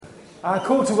Our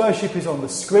call to worship is on the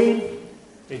screen.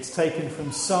 It's taken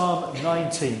from Psalm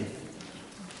 19.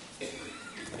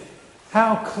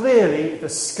 How clearly the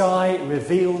sky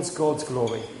reveals God's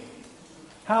glory.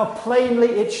 How plainly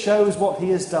it shows what he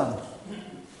has done.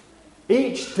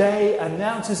 Each day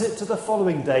announces it to the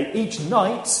following day. Each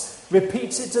night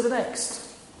repeats it to the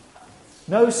next.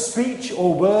 No speech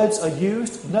or words are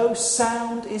used. No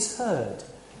sound is heard.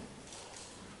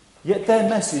 Yet their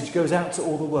message goes out to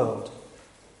all the world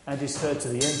and is heard to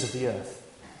the ends of the earth.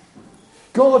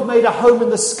 God made a home in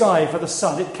the sky for the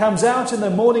sun. It comes out in the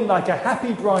morning like a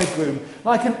happy bridegroom,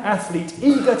 like an athlete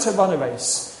eager to run a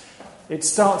race. It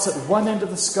starts at one end of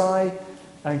the sky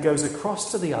and goes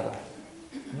across to the other.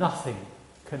 Nothing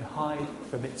can hide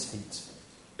from its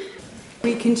heat.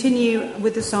 We continue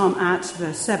with the psalm at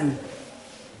verse 7.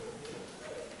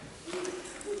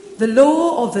 The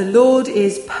law of the Lord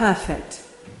is perfect.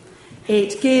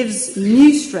 It gives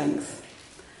new strength.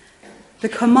 The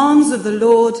commands of the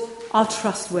Lord are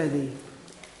trustworthy,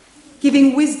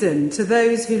 giving wisdom to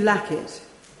those who lack it.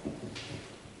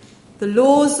 The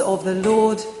laws of the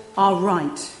Lord are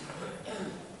right,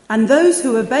 and those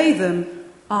who obey them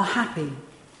are happy.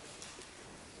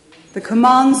 The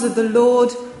commands of the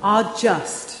Lord are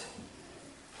just,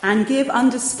 and give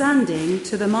understanding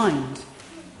to the mind.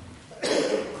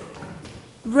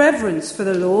 Reverence for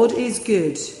the Lord is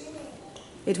good.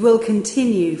 It will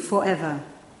continue forever.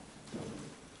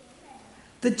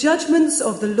 The judgments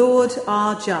of the Lord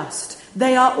are just.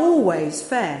 They are always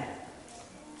fair.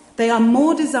 They are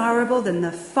more desirable than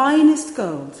the finest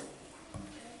gold.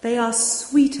 They are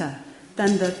sweeter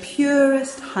than the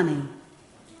purest honey.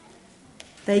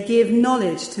 They give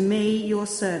knowledge to me, your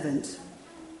servant.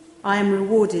 I am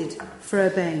rewarded for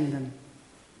obeying them.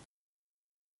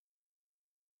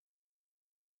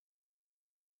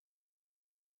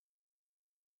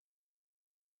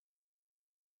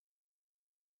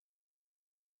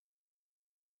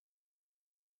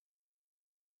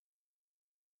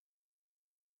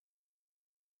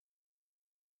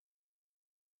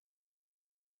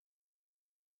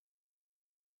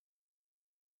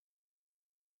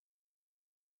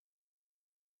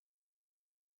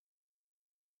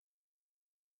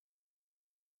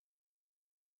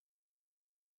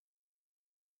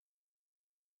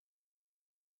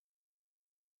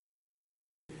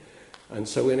 And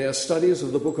so in our studies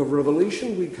of the book of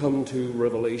Revelation, we come to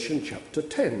Revelation chapter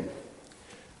 10.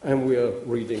 And we are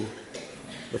reading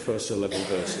the first 11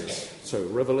 verses. So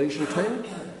Revelation 10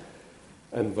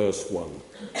 and verse 1.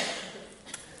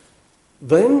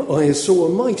 Then I saw a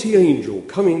mighty angel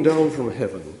coming down from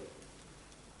heaven.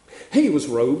 He was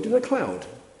robed in a cloud,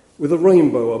 with a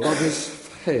rainbow above his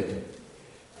head.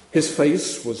 His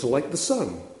face was like the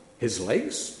sun. His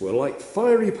legs were like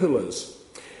fiery pillars.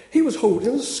 He was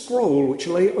holding a scroll which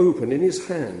lay open in his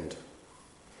hand.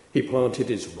 He planted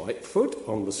his right foot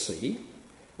on the sea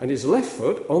and his left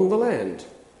foot on the land.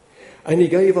 And he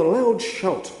gave a loud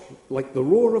shout like the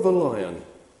roar of a lion.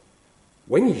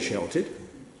 When he shouted,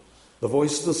 the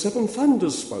voice of the seven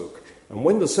thunders spoke. And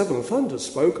when the seven thunders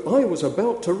spoke, I was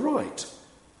about to write.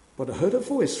 But I heard a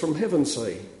voice from heaven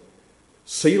say,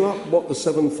 seal up what the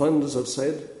seven thunders have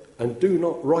said and do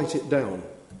not write it down.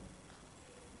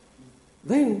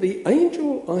 Then the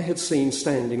angel I had seen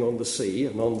standing on the sea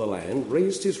and on the land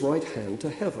raised his right hand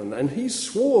to heaven, and he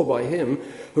swore by him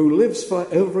who lives for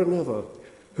ever and ever,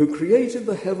 who created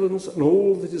the heavens and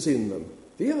all that is in them,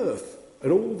 the earth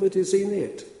and all that is in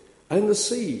it, and the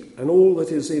sea and all that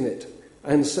is in it,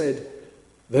 and said,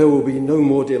 there will be no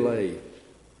more delay.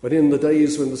 But in the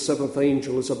days when the seventh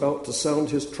angel is about to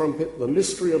sound his trumpet, the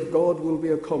mystery of God will be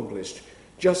accomplished,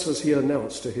 just as he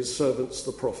announced to his servants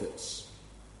the prophets.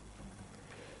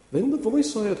 Then the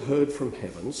voice I had heard from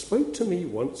heaven spoke to me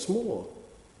once more.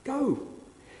 Go,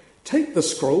 take the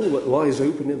scroll that lies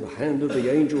open in the hand of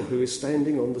the angel who is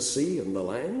standing on the sea and the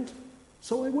land.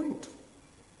 So I went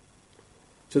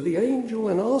to the angel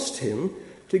and asked him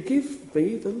to give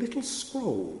me the little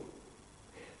scroll.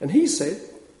 And he said,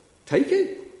 take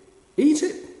it, eat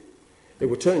it. It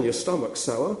will turn your stomach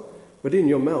sour, but in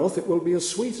your mouth it will be as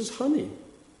sweet as honey.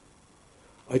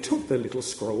 I took the little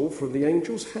scroll from the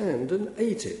angel's hand and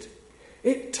ate it.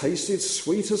 It tasted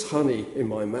sweet as honey in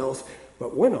my mouth,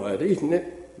 but when I had eaten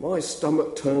it, my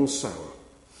stomach turned sour.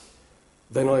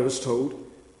 Then I was told,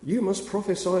 you must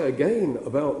prophesy again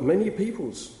about many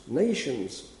peoples,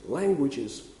 nations,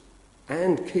 languages,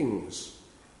 and kings.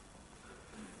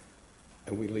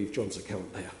 And we leave John's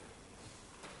account there.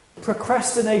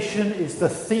 Procrastination is the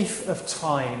thief of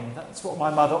time. That's what my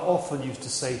mother often used to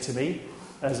say to me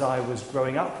as I was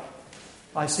growing up.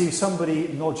 I see somebody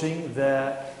nudging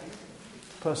their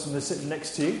person that's sitting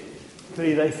next to you.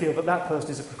 Clearly they feel that that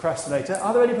person is a procrastinator.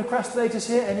 Are there any procrastinators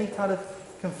here? Any kind of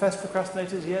confessed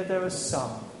procrastinators? Yeah, there are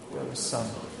some. There are some.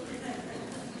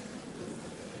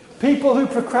 People who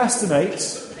procrastinate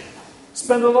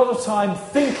spend a lot of time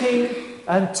thinking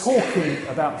and talking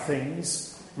about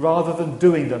things rather than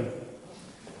doing them.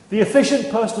 The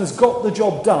efficient person has got the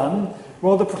job done,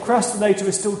 while the procrastinator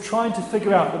is still trying to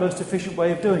figure out the most efficient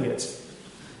way of doing it.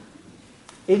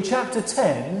 In chapter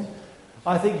 10,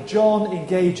 I think John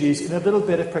engages in a little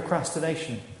bit of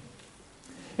procrastination.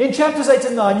 In chapters 8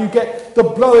 and 9, you get the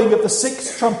blowing of the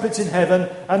 6 trumpets in heaven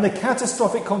and the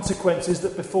catastrophic consequences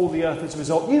that befall the earth as a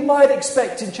result. You might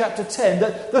expect in chapter 10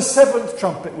 that the 7th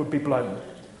trumpet would be blown.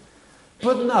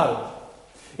 But no.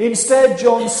 Instead,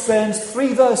 John spends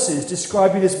 3 verses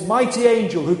describing this mighty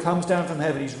angel who comes down from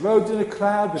heaven. He's robed in a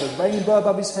cloud with a rainbow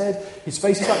above his head. His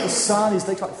face is like the sun. His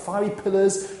legs like fiery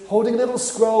pillars, holding a little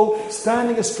scroll,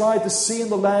 standing astride the sea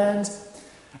and the land.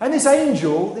 And this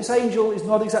angel is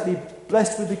not exactly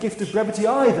blessed with the gift of brevity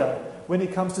either when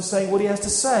it comes to saying what he has to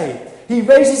say. He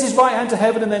raises his right hand to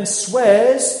heaven and then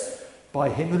swears, by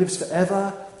him who lives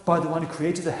forever, by the one who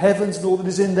created the heavens and all that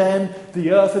is in them,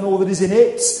 the earth and all that is in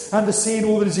it, and the sea and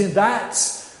all that is in that.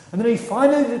 And then he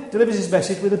finally delivers his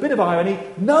message with a bit of irony: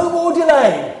 no more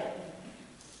delay.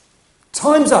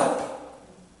 Time's up.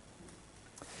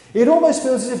 It almost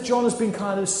feels as if John has been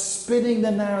kind of spinning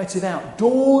the narrative out,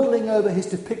 dawdling over his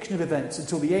depiction of events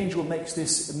until the angel makes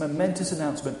this momentous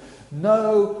announcement: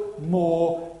 no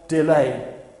more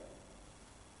delay.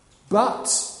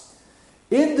 But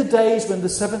in the days when the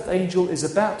 7th angel is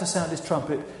about to sound his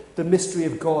trumpet, the mystery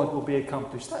of God will be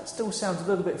accomplished. That still sounds a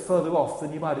little bit further off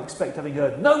than you might expect, having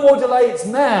heard, no more delay, it's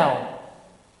now.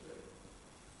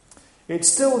 It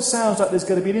still sounds like there's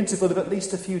going to be an interval of at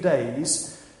least a few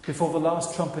days before the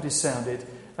last trumpet is sounded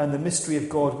and the mystery of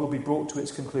God will be brought to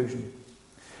its conclusion.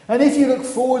 And if you look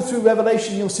forward through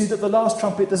Revelation, you'll see that the last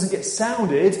trumpet doesn't get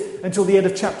sounded until the end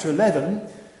of chapter 11,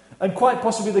 and quite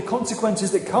possibly the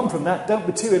consequences that come from that don't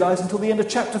materialise until the end of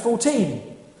chapter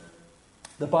 14.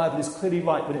 The Bible is clearly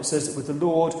right when it says that with the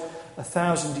Lord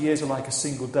 1,000 years are like a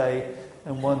single day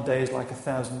and one day is like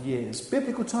 1,000 years.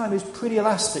 Biblical time is pretty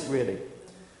elastic, really,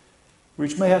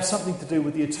 which may have something to do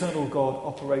with the eternal God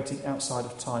operating outside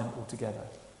of time altogether.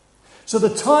 So the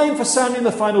time for sounding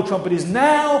the final trumpet is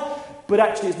now, but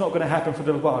actually it's not going to happen for a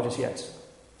little while just yet.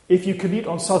 If you commute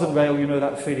on Southern Rail, you know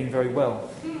that feeling very well.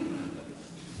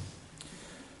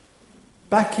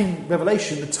 Back in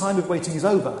Revelation, the time of waiting is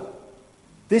over.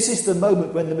 This is the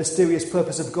moment when the mysterious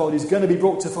purpose of God is going to be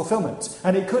brought to fulfillment.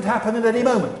 And it could happen at any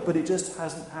moment, but it just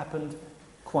hasn't happened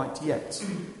quite yet.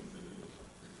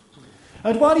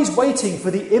 And while he's waiting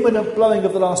for the imminent blowing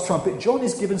of the last trumpet, John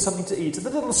is given something to eat, the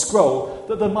little scroll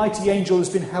that the mighty angel has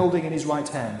been holding in his right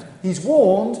hand. He's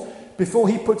warned before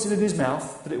he puts it in his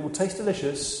mouth that it will taste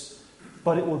delicious,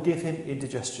 but it will give him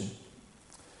indigestion.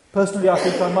 Personally, I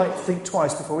think I might think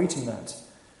twice before eating that.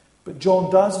 But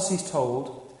John does as he's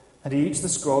told, and he eats the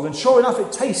scroll, and sure enough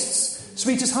it tastes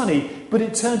sweet as honey, but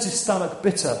it turns his stomach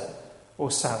bitter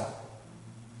or sour.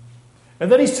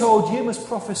 And then he's told, you must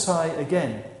prophesy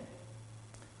again.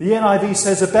 The NIV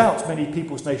says about many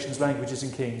peoples, nations, languages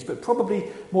and kings, but probably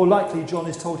more likely John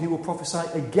is told he will prophesy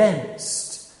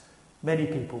against many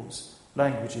peoples,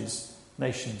 languages,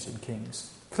 nations and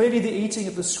kings. Clearly the eating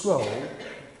of the scroll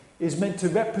is meant to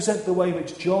represent the way in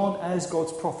which John, as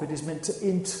God's prophet, is meant to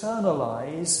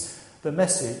internalise the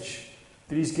message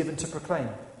that he's given to proclaim.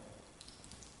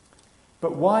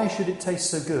 But why should it taste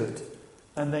so good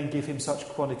and then give him such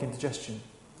chronic indigestion?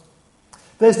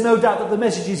 There's no doubt that the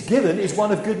message he's given is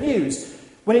one of good news.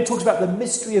 When it talks about the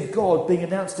mystery of God being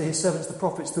announced to his servants, the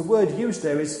prophets, the word used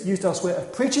there is used elsewhere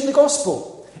of preaching the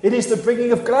gospel. It is the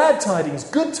bringing of glad tidings,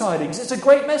 good tidings. It's a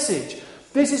great message.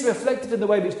 This is reflected in the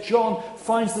way in which John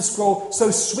finds the scroll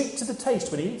so sweet to the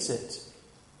taste when he eats it.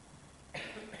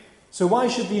 So why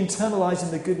should the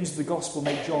internalising the good news of the gospel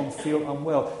make John feel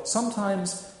unwell?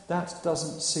 Sometimes that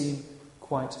doesn't seem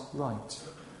quite right.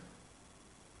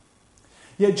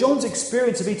 Yet John's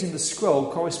experience of eating the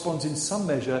scroll corresponds in some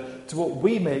measure to what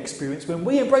we may experience when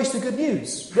we embrace the good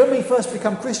news. When we first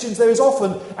become Christians, there is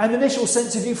often an initial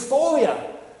sense of euphoria.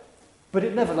 But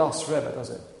it never lasts forever, does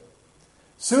it?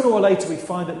 Sooner or later we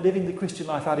find that living the Christian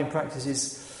life out in practice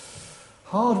is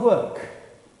hard work,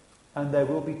 and there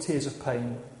will be tears of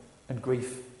pain and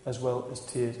grief as well as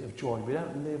tears of joy. We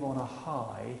don't live on a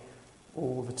high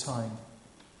all the time.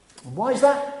 And why is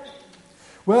that?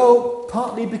 Well,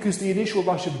 partly because the initial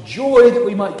rush of joy that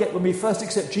we might get when we first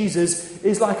accept Jesus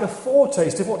is like a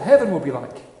foretaste of what heaven will be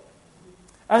like.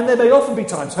 And there may often be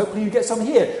times, hopefully you get some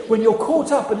here, when you're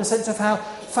caught up in a sense of how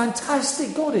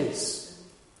fantastic God is.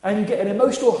 And you get an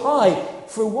emotional high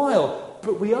for a while,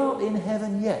 but we aren't in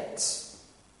heaven yet.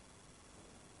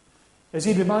 As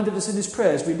he reminded us in his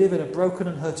prayers, we live in a broken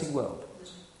and hurting world.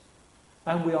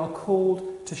 And we are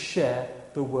called to share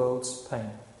the world's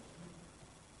pain.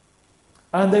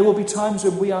 And there will be times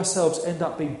when we ourselves end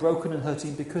up being broken and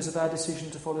hurting because of our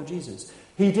decision to follow Jesus.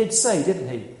 He did say, didn't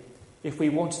he, if we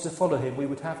wanted to follow him, we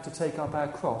would have to take up our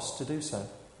cross to do so.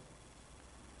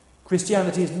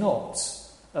 Christianity is not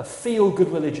a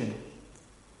feel-good religion.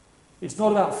 It's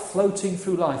not about floating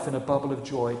through life in a bubble of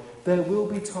joy. There will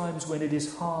be times when it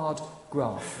is hard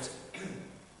graft.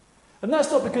 And that's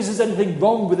not because there's anything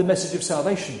wrong with the message of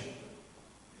salvation.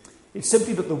 It's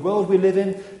simply that the world we live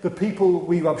in, the people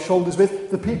we rub shoulders with,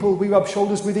 the people we rub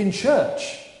shoulders with in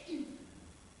church,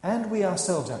 and we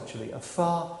ourselves actually, are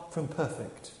far from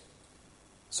perfect.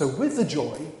 So with the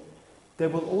joy, there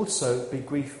will also be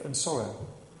grief and sorrow.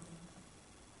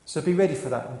 So be ready for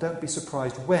that and don't be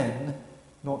surprised when,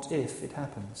 not if, it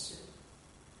happens.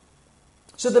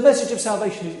 So the message of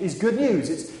salvation is good news.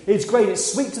 It's great.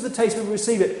 It's sweet to the taste when we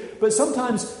receive it. But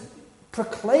sometimes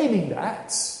proclaiming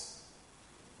that,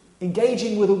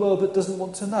 engaging with a world that doesn't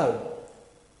want to know,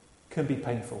 can be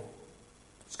painful.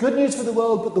 It's good news for the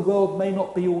world, but the world may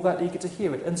not be all that eager to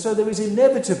hear it. And so there is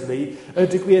inevitably a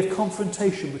degree of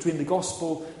confrontation between the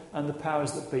gospel and the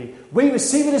powers that be. We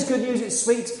receive it as good news, it's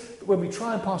sweet, but when we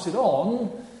try and pass it on,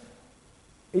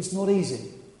 it's not easy.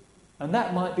 And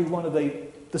that might be one of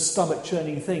the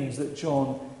stomach-churning things that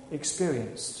John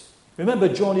experienced. Remember,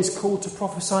 John is called to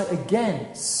prophesy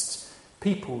against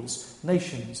peoples,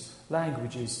 nations,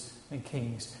 languages and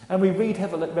kings. And we read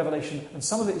Revelation, and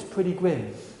some of it is pretty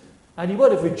grim. And he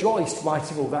would have rejoiced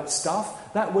writing all that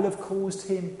stuff. That would have caused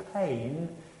him pain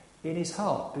in his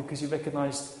heart because he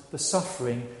recognised the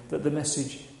suffering that the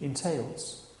message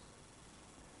entails.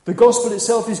 The gospel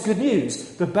itself is good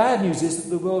news. The bad news is that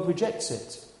the world rejects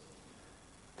it.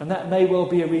 And that may well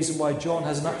be a reason why John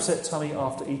has an upset tummy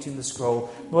after eating the scroll.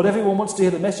 Not everyone wants to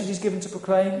hear the message he's given to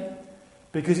proclaim,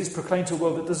 because it's proclaimed to a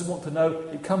world that doesn't want to know.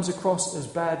 It comes across as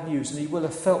bad news, and he will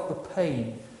have felt the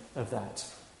pain of that.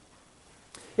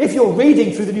 If you're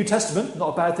reading through the New Testament,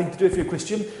 not a bad thing to do if you're a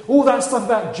Christian, all that stuff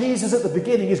about Jesus at the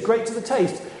beginning is great to the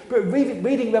taste, but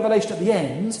reading Revelation at the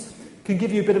end can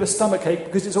give you a bit of a stomachache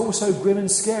because it's all so grim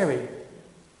and scary.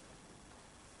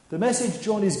 The message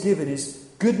John is given is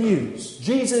good news.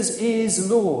 Jesus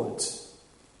is Lord.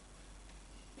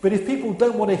 But if people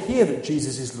don't want to hear that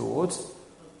Jesus is Lord,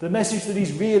 the message that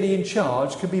he's really in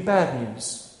charge can be bad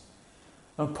news.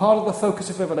 And part of the focus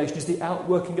of Revelation is the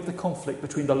outworking of the conflict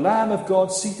between the Lamb of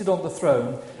God seated on the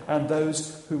throne and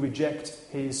those who reject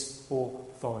his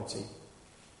authority.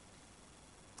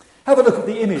 Have a look at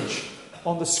the image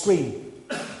on the screen.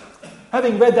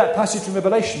 Having read that passage from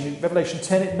Revelation, in Revelation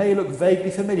 10, it may look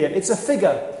vaguely familiar. It's a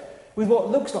figure with what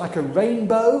looks like a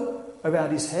rainbow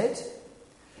around his head.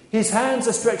 His hands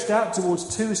are stretched out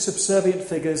towards two subservient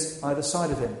figures either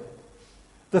side of him.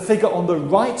 The figure on the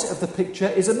right of the picture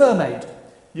is a mermaid.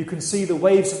 You can see the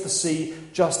waves of the sea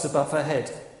just above her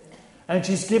head. And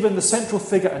she's given the central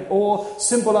figure an oar,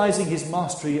 symbolising his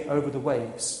mastery over the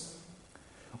waves.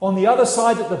 On the other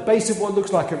side, at the base of what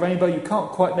looks like a rainbow, you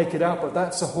can't quite make it out, but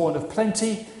that's a horn of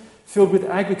plenty, filled with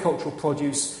agricultural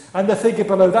produce. And the figure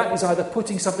below that is either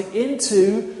putting something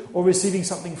into or receiving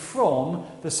something from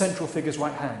the central figure's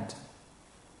right hand.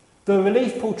 The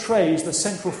relief portrays the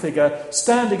central figure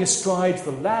standing astride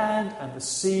the land and the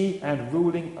sea and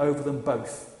ruling over them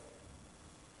both.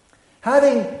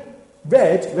 Having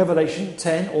read Revelation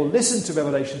 10 or listened to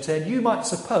Revelation 10, you might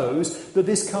suppose that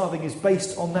this carving is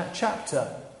based on that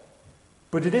chapter.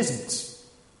 But it isn't.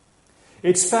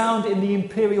 It's found in the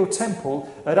imperial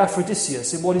temple at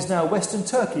Aphrodisias in what is now Western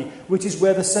Turkey, which is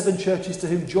where the 7 churches to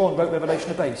whom John wrote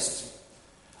Revelation are based.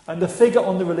 And the figure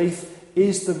on the relief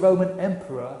is the Roman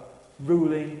emperor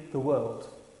ruling the world.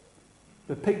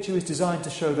 The picture is designed to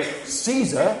show that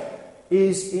Caesar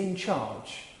is in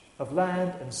charge of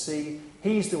land and sea.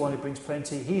 He's the one who brings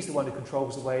plenty. He's the one who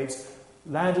controls the waves.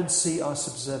 Land and sea are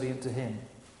subservient to him.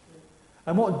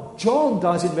 And what John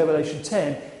does in Revelation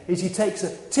 10 is he takes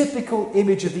a typical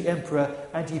image of the emperor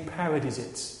and he parodies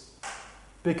it.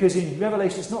 Because in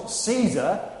Revelation it's not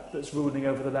Caesar that's ruling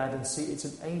over the land and sea, it's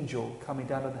an angel coming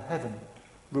down out of heaven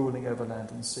ruling over land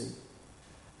and sea.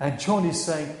 And John is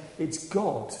saying it's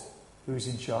God who's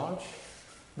in charge,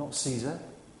 not Caesar.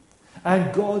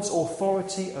 And God's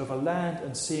authority over land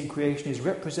and sea and creation is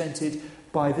represented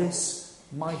by this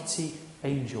mighty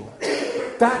angel.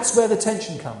 That's where the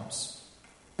tension comes.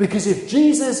 Because if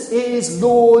Jesus is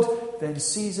Lord, then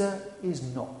Caesar is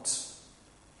not.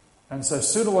 And so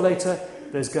sooner or later,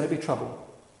 there's going to be trouble.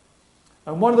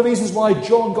 And one of the reasons why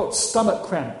John got stomach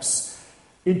cramps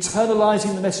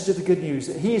internalizing the message of the good news,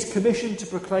 that he is commissioned to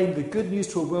proclaim the good news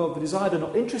to a world that is either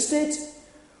not interested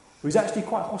or is actually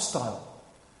quite hostile.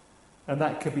 And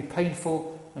that can be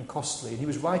painful and costly. And he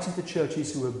was writing to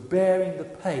churches who were bearing the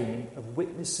pain of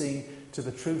witnessing to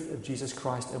the truth of Jesus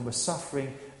Christ and were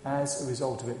suffering as a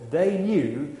result of it. They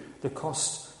knew the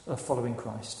cost of following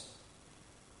Christ.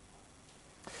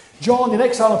 John, in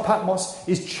exile on Patmos,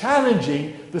 is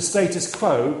challenging the status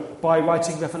quo by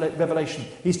writing Revelation.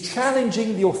 He's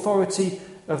challenging the authority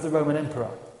of the Roman emperor.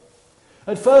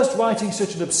 At first, writing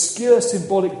such an obscure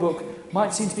symbolic book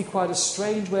might seem to be quite a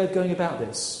strange way of going about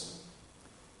this.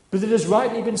 But it has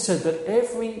rightly been said that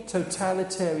every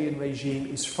totalitarian regime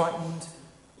is frightened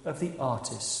of the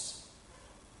artist.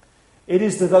 It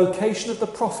is the vocation of the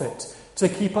prophet to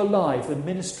keep alive the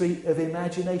ministry of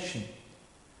imagination,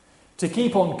 to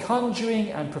keep on conjuring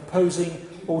and proposing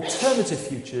alternative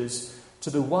futures to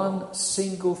the one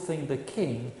single thing the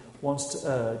king wants to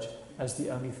urge as the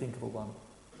only thinkable one.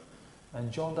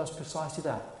 And John does precisely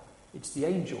that. It's the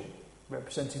angel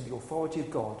representing the authority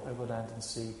of God over land and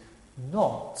sea,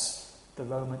 not the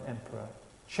Roman emperor,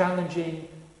 challenging,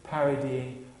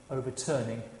 parodying,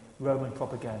 overturning Roman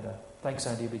propaganda. Thanks,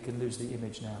 Andy, we can lose the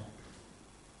image now.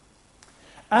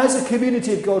 As a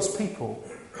community of God's people,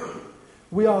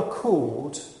 we are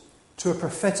called to a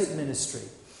prophetic ministry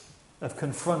of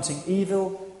confronting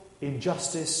evil,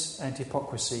 injustice, and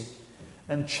hypocrisy,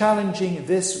 and challenging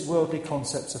this worldly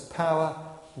concepts of power,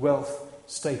 wealth,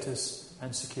 status,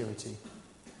 and security.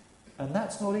 And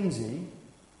that's not easy,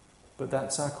 but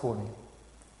that's our calling.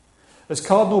 As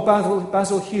Cardinal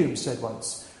Basil Hume said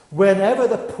once, whenever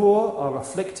the poor are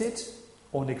afflicted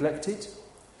or neglected,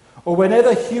 or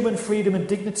whenever human freedom and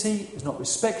dignity is not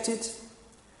respected,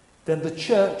 then the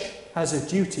church has a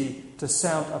duty to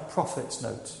sound a prophet's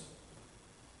note.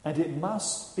 And it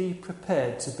must be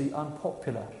prepared to be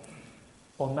unpopular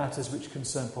on matters which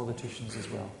concern politicians as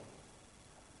well.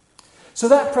 So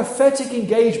that prophetic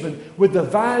engagement with the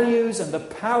values and the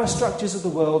power structures of the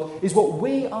world is what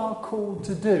we are called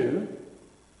to do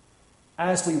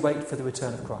as we wait for the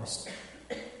return of Christ.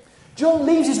 John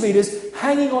leaves his readers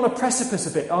hanging on a precipice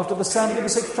a bit after the sounding of the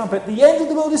sixth trumpet. The end of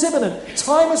the world is imminent.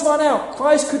 Time has run out.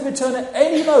 Christ could return at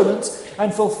any moment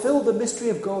and fulfill the mystery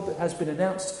of God that has been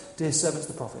announced to his servants,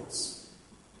 the prophets.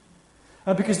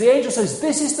 And because the angel says,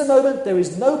 this is the moment, there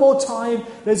is no more time,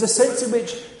 there's a sense in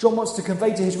which John wants to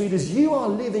convey to his readers, you are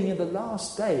living in the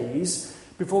last days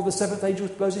before the seventh angel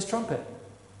blows his trumpet.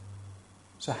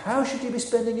 So how should you be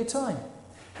spending your time?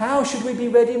 How should we be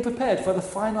ready and prepared for the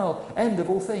final end of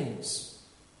all things?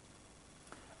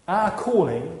 Our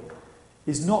calling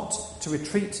is not to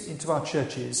retreat into our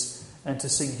churches and to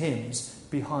sing hymns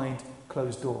behind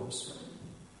closed doors.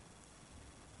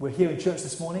 We're here in church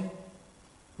this morning.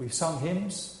 We've sung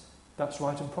hymns. That's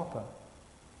right and proper.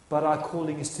 But our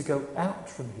calling is to go out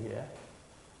from here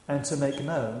and to make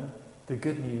known the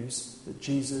good news that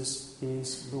Jesus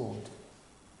is Lord.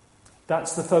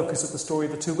 That's the focus of the story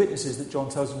of the two witnesses that John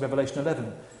tells in Revelation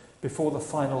 11 before the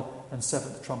final and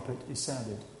seventh trumpet is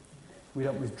sounded. We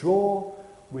don't withdraw,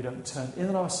 we don't turn in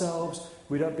on ourselves,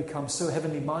 we don't become so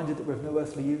heavenly minded that we're of no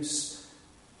earthly use.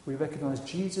 We recognise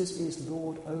Jesus is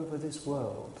Lord over this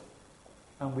world,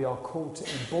 and we are called to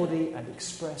embody and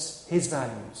express his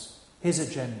values, his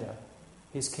agenda,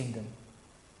 his kingdom.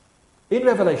 In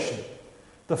Revelation,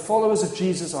 the followers of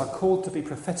Jesus are called to be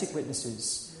prophetic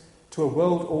witnesses to a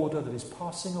world order that is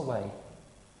passing away.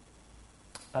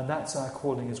 And that's our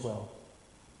calling as well.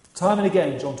 Time and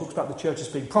again, John talks about the church as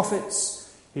being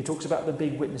prophets. He talks about them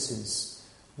being witnesses.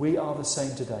 We are the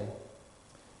same today.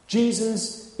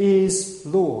 Jesus is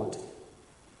Lord.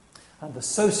 And the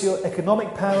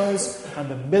socio-economic powers and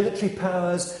the military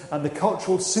powers and the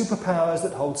cultural superpowers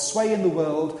that hold sway in the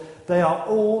world, they are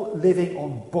all living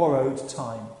on borrowed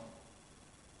time.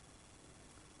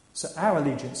 So our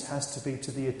allegiance has to be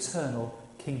to the eternal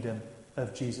kingdom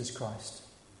of Jesus Christ.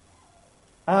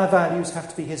 Our values have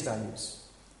to be his values.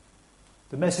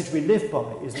 The message we live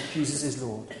by is that Jesus is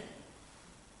Lord.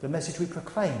 The message we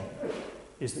proclaim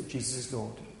is that Jesus is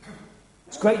Lord.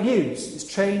 It's great news. It's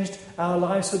changed our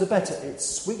lives for the better. It's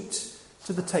sweet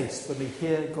to the taste when we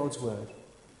hear God's word.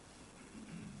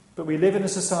 But we live in a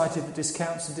society that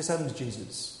discounts and disowns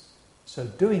Jesus. So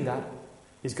doing that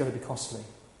is going to be costly.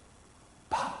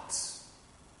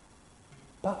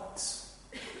 But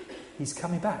he's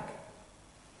coming back.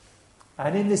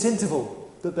 And in this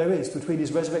interval that there is between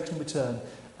his resurrection and return,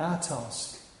 our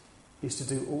task is to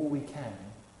do all we can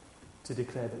to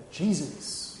declare that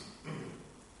Jesus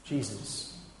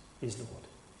is Lord.